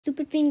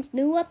Stupid Things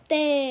new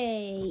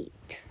update.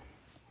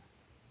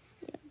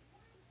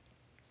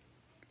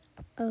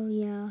 Oh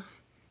yeah.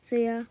 So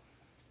yeah.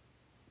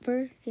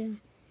 First,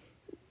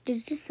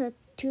 there's just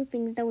two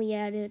things that we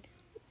added.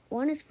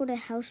 One is for the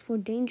House for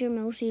Danger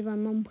Mouse Save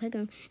on Mom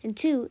Playground, and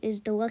two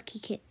is the Lucky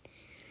Kit.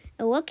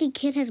 A Lucky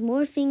Kit has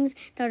more things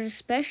that are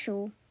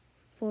special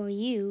for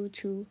you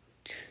to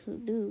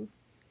do.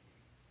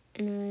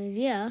 And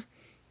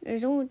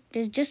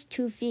there's just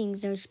two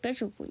things that are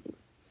special for you.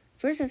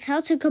 First is how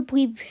to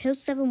complete Hill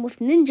 7 with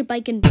Ninja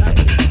Bike and Bike. As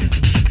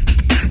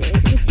you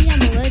can see, I'm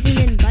a legend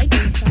in Bike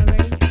Race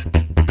already.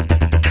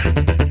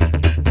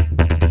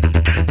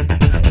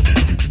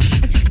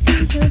 As you can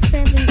see, Hill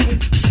 7 is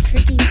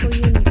tricky for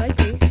you in Bike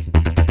Race.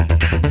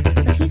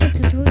 But here's a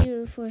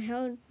tutorial for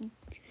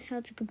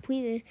how to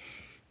complete it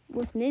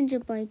with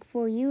Ninja Bike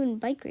for you in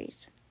Bike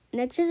Race.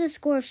 Next is a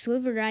score of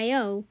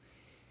Sliver.io.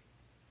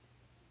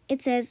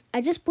 It says,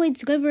 I just played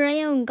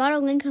Sliver.io and got a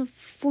link of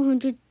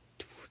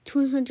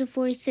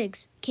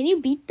 246. Can you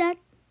beat that?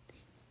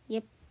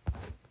 Yep.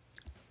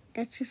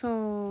 That's just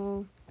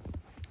all.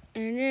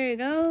 And there you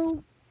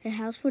go. The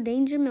House for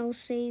Danger Mouse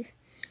Save.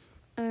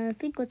 I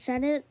think let's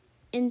add it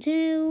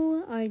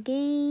into our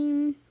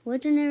game.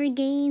 Legendary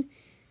game.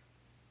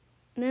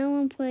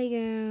 Melon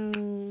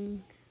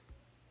Playground.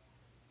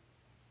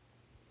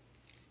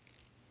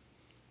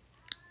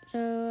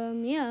 So,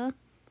 yeah.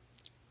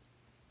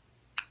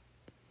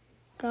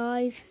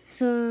 Guys,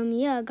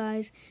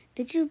 guys,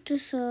 did you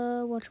just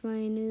watch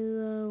my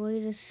new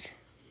latest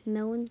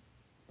Melon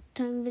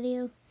Time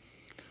video?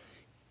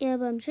 Yeah,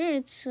 but I'm sure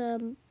it's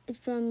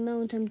from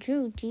Melon Time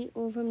Trilogy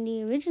or from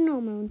the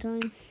original Melon Time.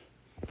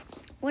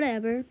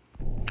 Whatever.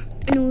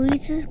 And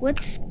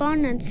let's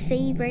spawn and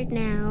save right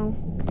now.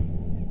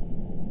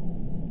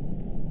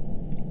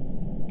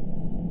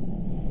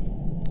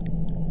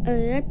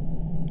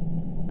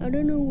 I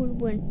don't know where it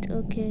went.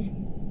 Okay.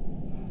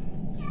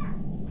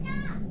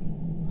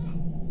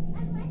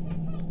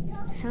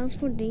 House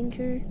for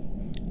Danger.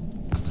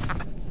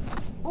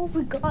 Oh,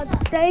 for God's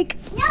sake.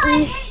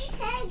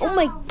 Oh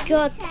my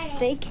God's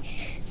sake.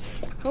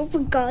 Oh, for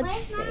God's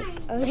sake.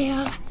 Oh,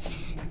 yeah.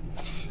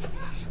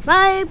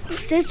 My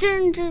sister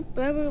and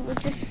brother were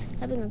just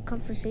having a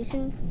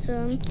conversation.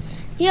 So,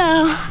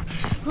 yeah.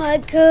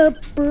 Like,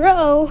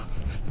 bro.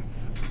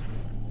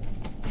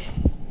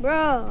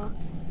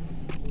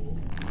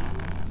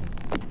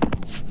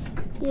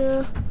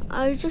 Yeah,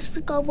 I just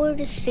forgot where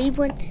the save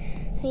went.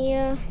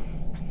 Yeah.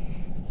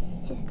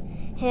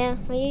 Yeah,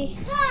 you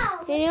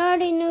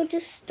already know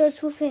this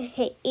starts with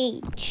a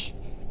H.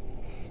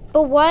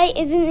 But why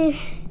isn't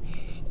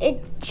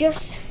it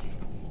just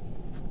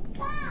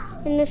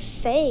in the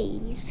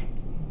saves?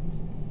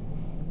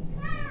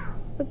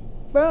 But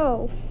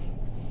bro,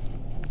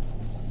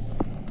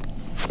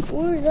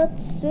 where's that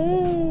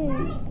save?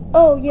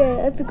 Oh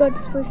yeah, I forgot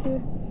this first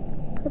here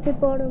at the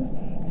bottom.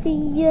 See,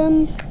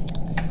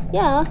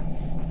 yeah,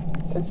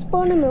 let's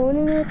spawn a melon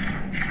in it.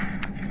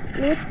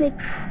 Let's make.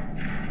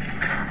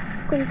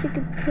 Gonna take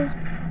a piss.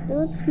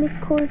 Let's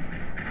make corn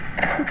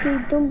take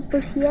a dump,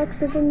 but he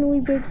accidentally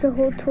breaks the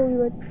whole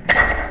toilet.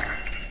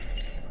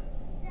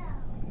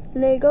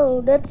 And there you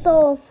go. That's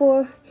all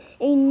for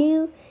a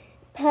new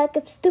pack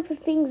of Stupid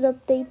Things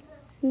update.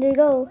 And there you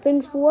go.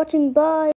 Thanks for watching. Bye.